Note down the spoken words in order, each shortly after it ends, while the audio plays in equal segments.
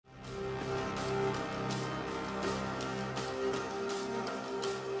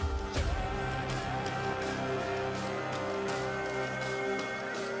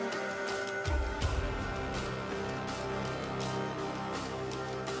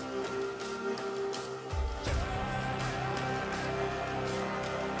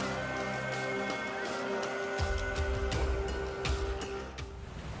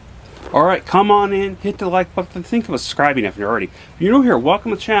Alright, come on in, hit the like button, think of subscribing if you're already. If you're new here,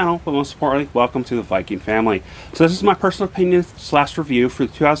 welcome to the channel, but most importantly, welcome to the Viking family. So this is my personal opinion / review for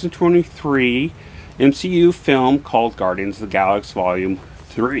the 2023 MCU film called Guardians of the Galaxy Volume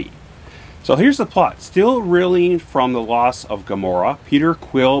 3. So here's the plot. Still reeling from the loss of Gamora, Peter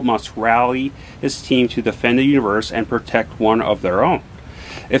Quill must rally his team to defend the universe and protect one of their own.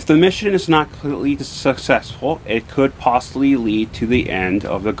 If the mission is not completely successful, it could possibly lead to the end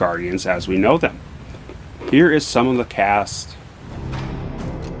of the Guardians as we know them. Here is some of the cast.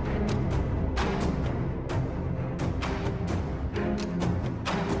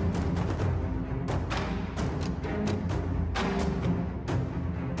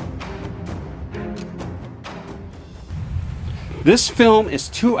 This film is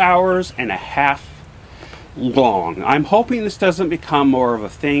 2 hours and a half long. I'm hoping this doesn't become more of a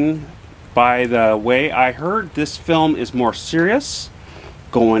thing. By the way, I heard this film is more serious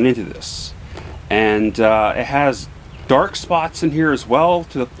going into this, and it has dark spots in here as well,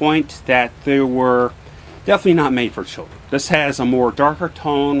 to the point that they were definitely not made for children. This has a more darker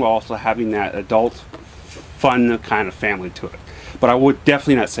tone while also having that adult fun kind of family to it, but I would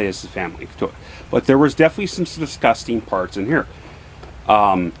definitely not say it's a family to it. But there was definitely some disgusting parts in here.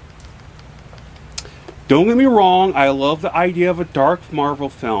 Don't get me wrong, I love the idea of a dark Marvel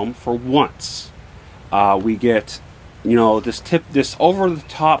film for once. We get, you know, this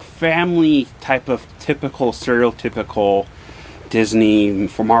over-the-top family type of typical, stereotypical Disney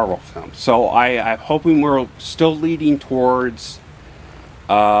for Marvel film. So I'm hoping we're still leading towards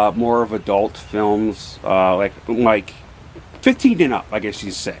more of adult films, like 15 and up, I guess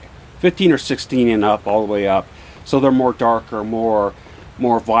you'd say. 15 or 16 and up, all the way up. So they're more darker, more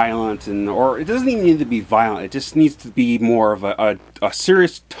violent, or it doesn't even need to be violent. It just needs to be more of a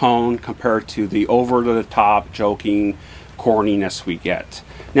serious tone compared to the over-the-top, joking corniness we get.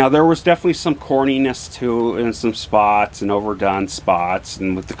 Now, there was definitely some corniness too in some spots and overdone spots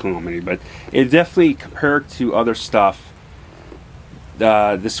and with the comedy, but it definitely, compared to other stuff,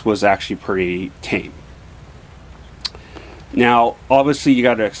 this was actually pretty tame. Now, obviously, you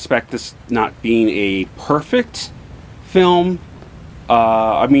got to expect this not being a perfect film.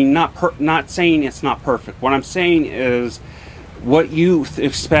 I mean, not saying it's not perfect. What I'm saying is, what you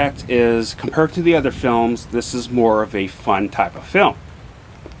expect is, compared to the other films, this is more of a fun type of film.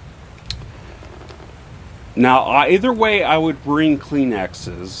 Now, either way, I would bring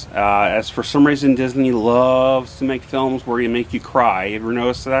Kleenexes. As for some reason, Disney loves to make films where you make you cry. You ever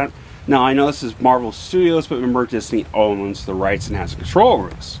noticed that? Now, I know this is Marvel Studios, but remember, Disney owns the rights and has control over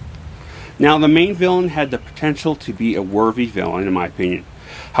this. Now, the main villain had the potential to be a worthy villain, in my opinion.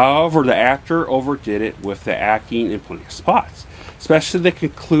 However, the actor overdid it with the acting in plenty of spots. Especially the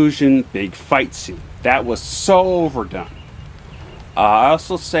conclusion big fight scene. That was so overdone. I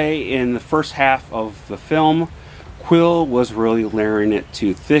also say in the first half of the film, Quill was really layering it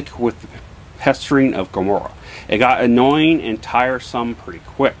too thick with the pestering of Gamora. It got annoying and tiresome pretty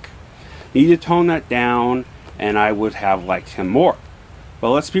quick. Need to tone that down, and I would have liked him more. But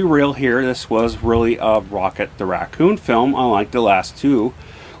let's be real here, this was really a Rocket the Raccoon film, unlike the last two,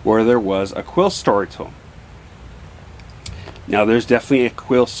 where there was a Quill story to him. Now, there's definitely a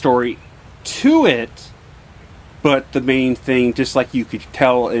Quill story to it, but the main thing, just like you could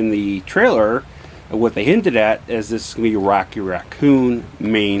tell in the trailer, what they hinted at is this is going to be Rocky Raccoon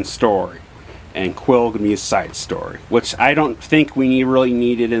main story, and Quill going to be a side story, which I don't think we really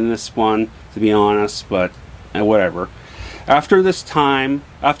needed in this one, to be honest, but whatever. After all this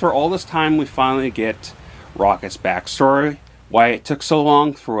time, we finally get Rocket's backstory. Why it took so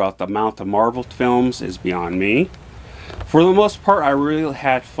long throughout the amount of Marvel films is beyond me. For the most part, I really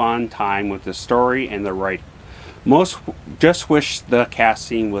had fun time with the story and the writing. Most just wish the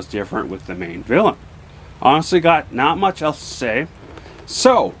casting was different with the main villain. Honestly, got not much else to say.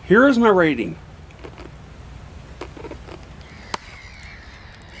 So, here is my rating.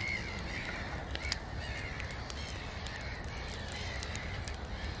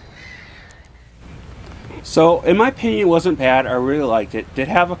 So, in my opinion, it wasn't bad. I really liked it. Did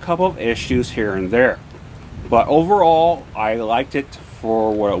have a couple of issues here and there. But overall, I liked it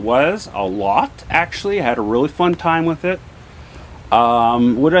for what it was. A lot, actually. I had a really fun time with it.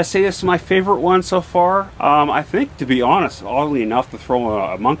 Would I say this is my favorite one so far? I think, to be honest, oddly enough, to throw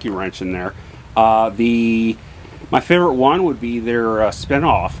a monkey wrench in there, my favorite one would be their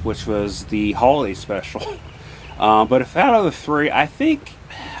spin-off, which was the holiday special. But if out of the three, I think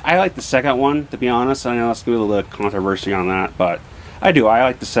I like the second one, to be honest. I know it's going to be a little controversy on that, but I do. I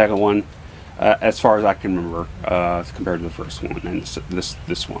like the second one as far as I can remember, compared to the first one and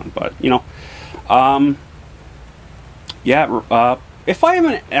this one. But, you know, yeah, if I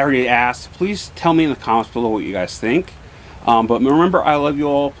haven't already asked, please tell me in the comments below what you guys think. But remember, I love you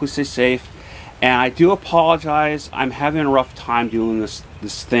all. Please stay safe. And I do apologize. I'm having a rough time doing this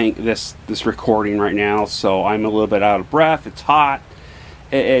recording right now. So I'm a little bit out of breath. It's hot.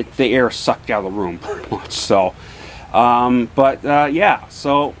 The air sucked out of the room pretty much. So, yeah.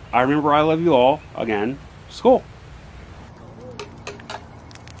 So I remember, I love you all. Again, school.